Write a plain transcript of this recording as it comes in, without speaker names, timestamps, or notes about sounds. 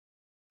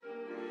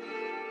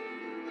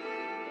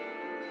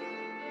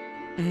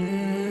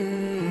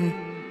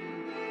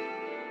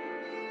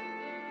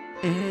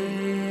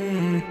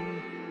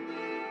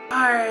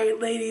Alright,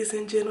 ladies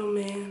and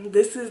gentlemen,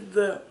 this is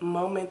the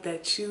moment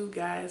that you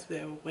guys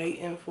been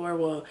waiting for.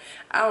 Well,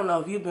 I don't know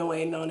if you've been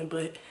waiting on it,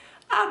 but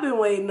I've been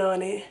waiting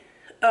on it.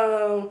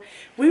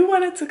 We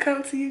wanted to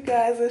come to you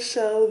guys and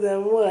show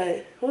them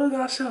what? What are we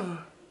gonna show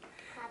them?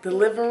 The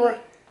living room.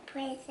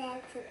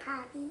 Princess and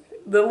Poppy.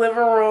 The living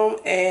room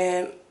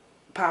and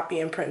Poppy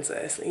and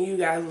Princess. And you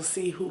guys will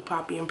see who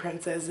Poppy and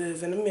Princess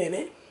is in a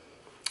minute.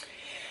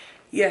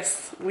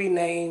 Yes, we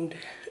named.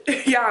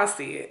 Y'all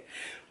see it.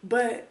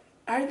 But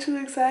aren't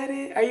you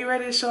excited? Are you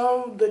ready to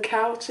show them the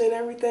couch and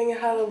everything and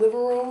how the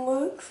living room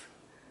looks?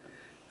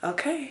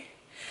 Okay.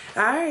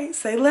 Alright,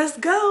 say let's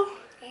go.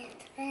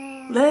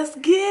 Let's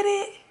get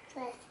it.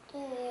 Let's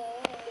get it.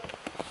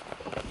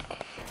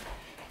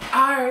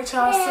 Alright,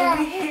 y'all, so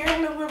we here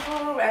in the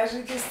living room. As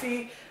you can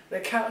see, the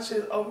couch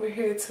is over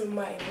here to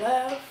my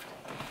left.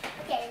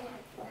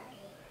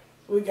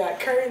 We got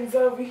curtains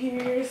over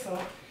here, some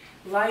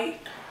light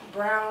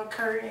brown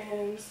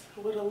curtains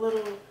with a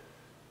little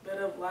bit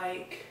of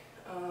like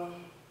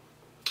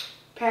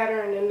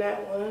pattern in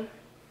that one.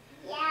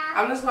 Yeah.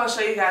 I'm just gonna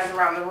show you guys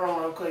around the room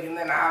real quick and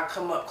then I'll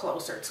come up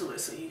closer to it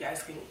so you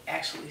guys can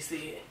actually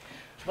see it.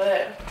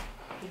 But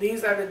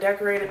these are the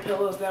decorated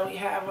pillows that we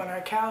have on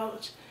our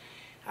couch.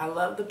 I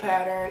love the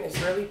pattern, it's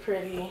really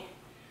pretty.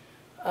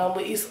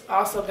 We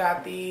also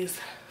got these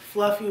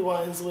fluffy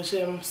ones, which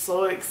I'm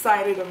so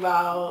excited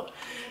about.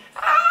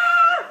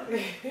 Ah!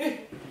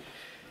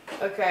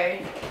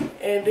 Okay,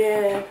 and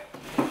then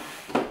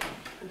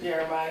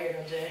Jeremiah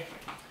here, Jay.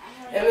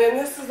 And then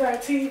this is our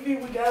TV.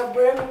 We got a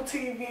brand new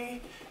TV,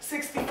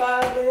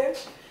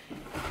 65-inch.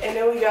 And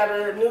then we got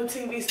a new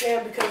TV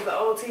stand because the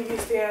old TV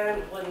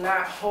stand would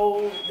not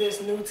hold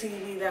this new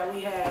TV that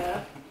we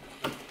have.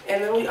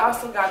 And then we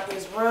also got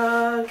this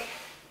rug.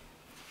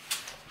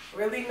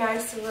 Really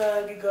nice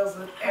rug. It goes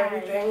with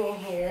everything in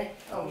here.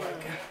 Oh my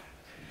God.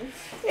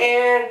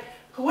 And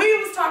we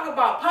was talking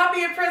about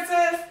Poppy and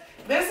Princess.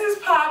 This is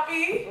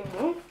Poppy,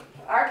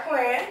 our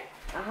clan.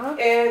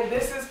 And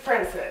this is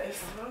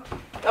Princess.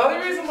 The only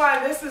reason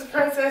why this is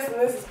Princess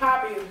and this is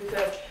Poppy is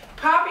because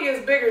Poppy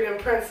is bigger than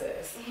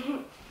Princess.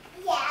 Yeah,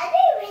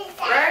 right?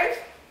 Yeah,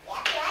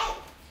 right.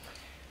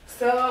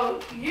 So,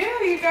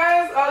 yeah, you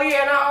guys. Oh,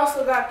 yeah, and I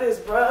also got this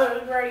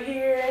rug right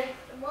here.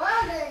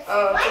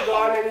 To go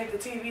underneath the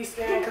TV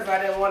stand because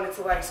I didn't want it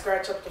to like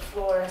scratch up the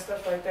floor and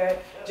stuff like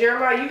that.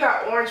 Jeremiah, you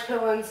got orange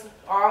pillows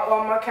all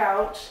on my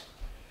couch.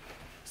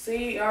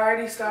 See,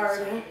 already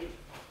started.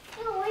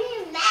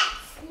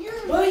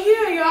 Well,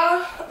 yeah,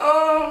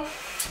 y'all.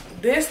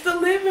 This the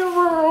living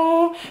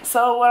room.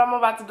 So what I'm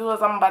about to do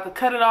is I'm about to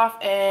cut it off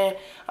and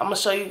I'm gonna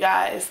show you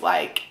guys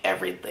like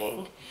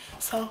everything.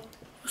 So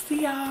we'll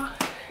see y'all.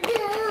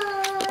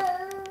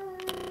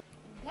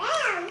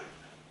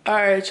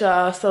 Alright,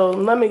 y'all, so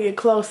let me get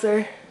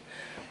closer.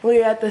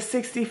 We at the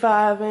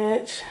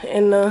 65-inch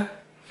and the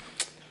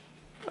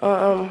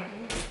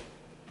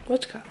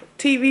what you call it?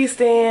 TV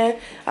stand.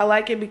 I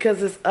like it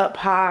because it's up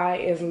high,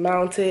 it's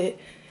mounted,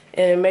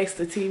 and it makes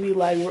the TV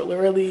like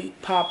really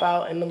pop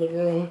out in the living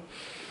room.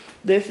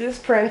 This is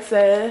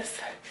Princess.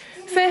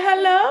 Say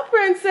hello,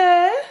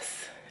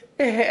 Princess.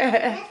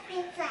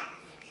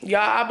 Y'all,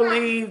 I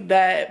believe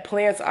that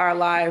plants are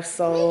alive,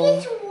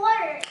 so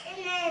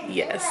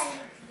yes.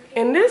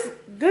 And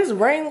this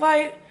ring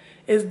light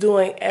is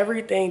doing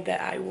everything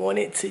that I want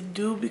it to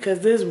do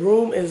because this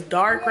room is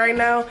dark right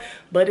now,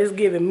 but it's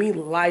giving me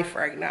life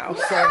right now.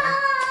 So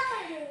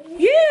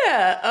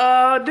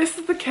yeah, this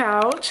is the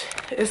couch.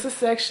 It's a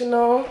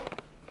sectional.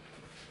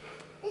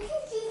 This is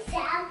the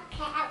sound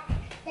couch,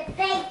 the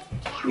big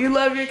couch. You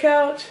love your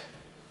couch?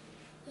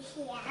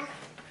 Yeah.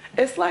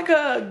 It's like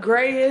a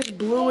grayish,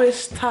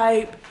 bluish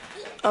type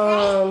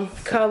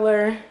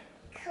color.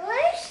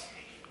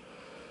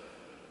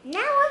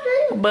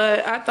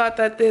 But I thought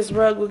that this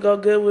rug would go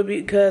good with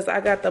me because I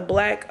got the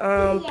black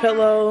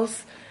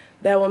pillows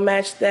that would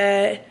match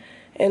that.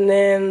 And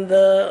then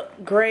the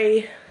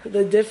gray,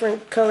 the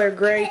different color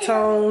gray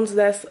tones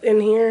that's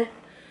in here.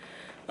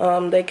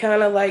 They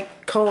kind of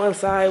like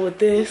coincide with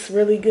this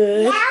really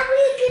good.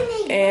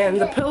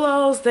 And the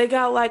pillows, they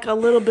got like a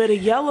little bit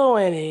of yellow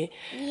in it.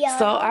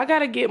 So I got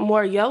to get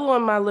more yellow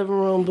in my living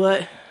room,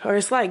 or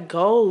it's like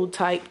gold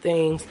type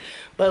things.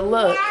 But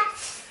look.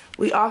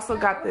 We also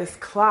got this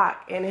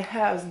clock and it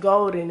has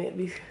gold in it,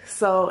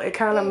 so it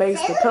kind of makes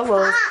the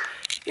pillows,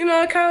 you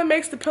know, it kind of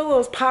makes the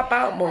pillows pop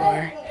out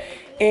more.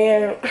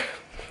 And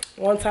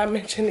once I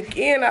mention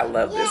again, I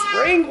love this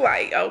ring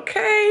light,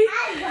 okay?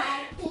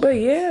 But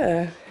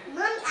yeah,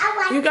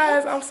 you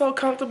guys, I'm so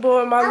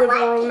comfortable in my living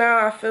room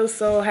now. I feel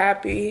so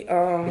happy.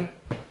 And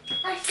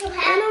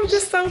I'm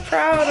just so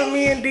proud of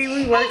me and Dee.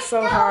 We worked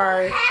so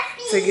hard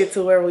to get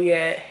to where we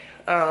at.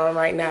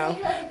 Right now,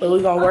 but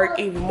we're gonna work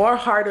even more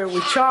harder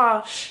with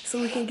y'all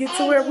so we can get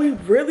to where we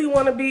really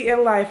want to be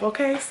in life.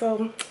 Okay,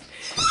 so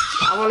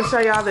I want to show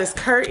y'all this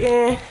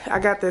curtain. I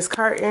got this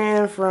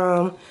curtain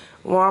from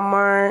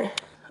Walmart.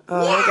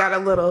 It got a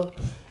little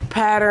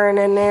pattern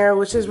in there,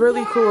 which is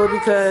really cool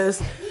because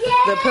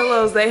the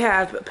pillows, they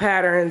have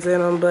patterns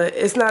in them, but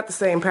it's not the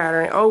same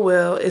pattern. Oh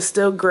well, it's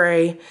still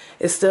gray.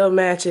 It still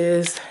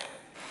matches.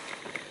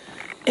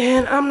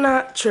 And I'm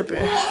not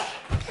tripping.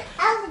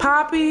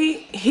 Poppy,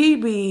 he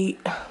be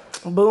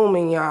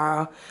booming,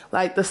 y'all.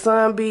 Like the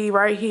sun be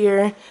right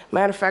here.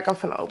 Matter of fact, I'm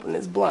finna open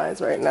his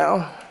blinds right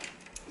now.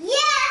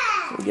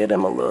 Yeah! Get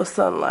him a little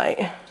sunlight.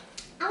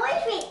 I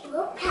want to make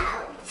blue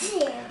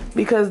pouch.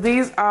 Because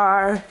these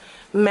are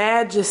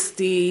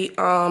Majesty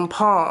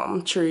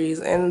palm trees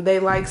and they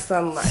like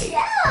sunlight.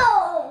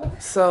 No!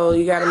 So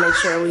you gotta make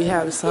sure we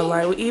have the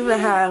sunlight. We even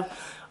have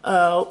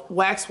a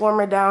wax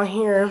warmer down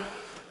here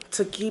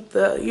to keep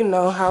the, you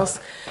know, house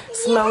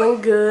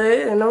smelling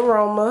good and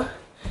aroma.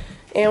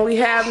 And we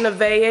have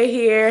Nevaeh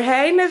here.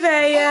 Hey,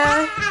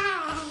 Nevaeh.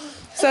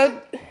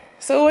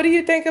 So what do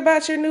you think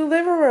about your new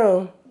living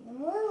room?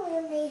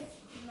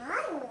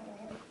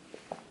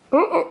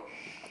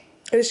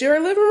 It's your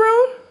living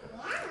room? Yeah.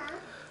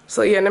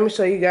 So yeah, let me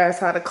show you guys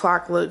how the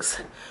clock looks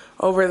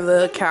over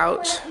the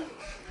couch.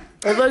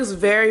 It looks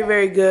very,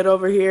 very good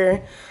over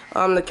here.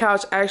 The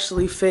couch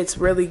actually fits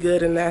really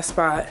good in that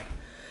spot.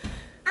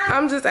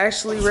 I'm just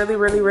actually really,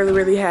 really, really,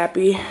 really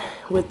happy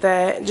with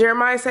that.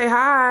 Jeremiah, say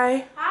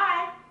hi.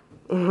 Hi.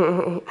 I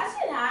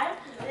said hi.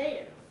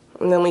 There.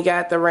 And then we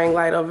got the ring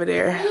light over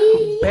there.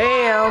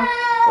 Bam!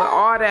 With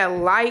all that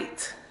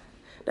light.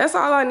 That's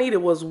all I needed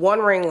was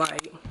one ring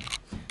light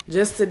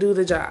just to do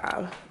the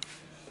job.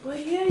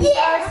 But yeah, you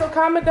guys, so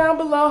comment down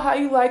below how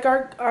you like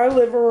our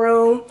living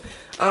room.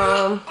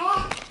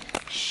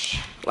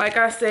 Like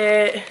I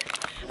said,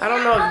 I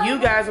don't know if you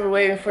guys were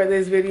waiting for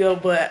this video,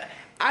 but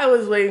I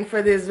was waiting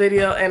for this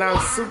video and I'm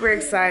super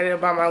excited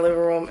about my living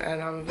room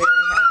and I'm very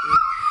happy.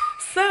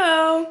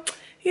 So,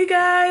 you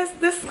guys,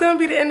 this is going to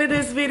be the end of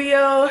this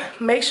video.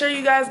 Make sure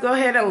you guys go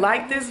ahead and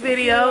like this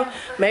video.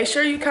 Make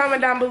sure you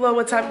comment down below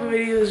what type of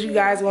videos you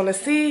guys want to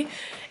see.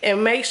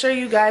 And make sure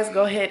you guys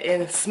go ahead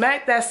and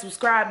smack that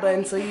subscribe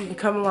button so you can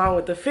come along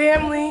with the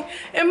family.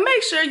 And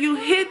make sure you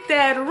hit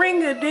that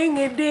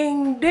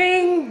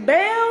ring-a-ding-a-ding-ding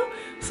bell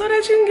so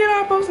that you can get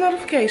all post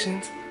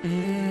notifications.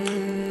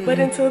 But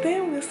until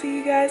then, we'll see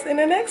you guys in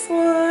the next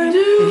one.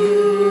 Peace.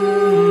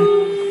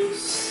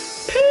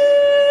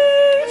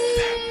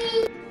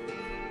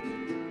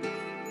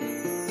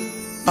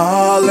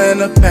 All in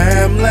the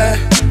family.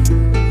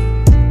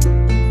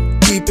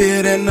 Keep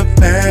it in the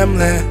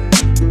family.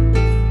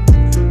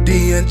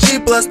 D&G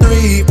plus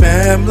 3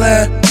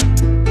 family.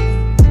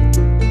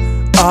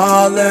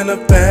 All in the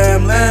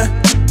family.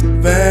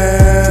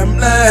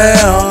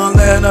 Family. All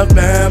in the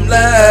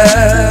family.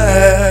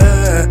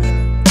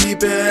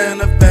 Keep it in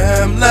the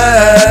family.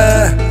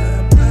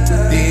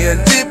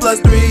 D&G plus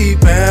 3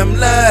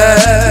 family.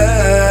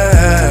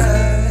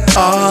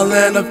 All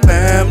in the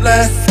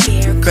family.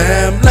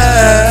 Family.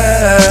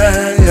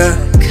 Yeah.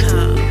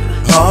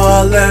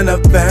 All in the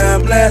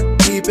family.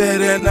 Keep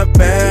it in the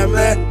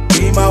family.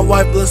 Me, my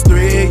wife plus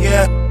 3,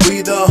 yeah.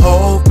 We the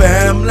whole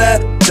family.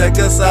 Check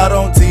us out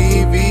on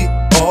TV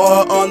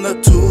or on the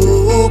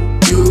tube.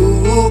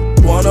 You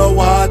wanna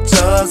watch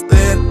us,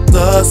 then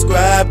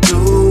subscribe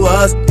to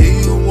us.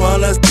 If you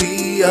wanna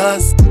see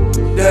us,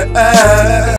 yeah.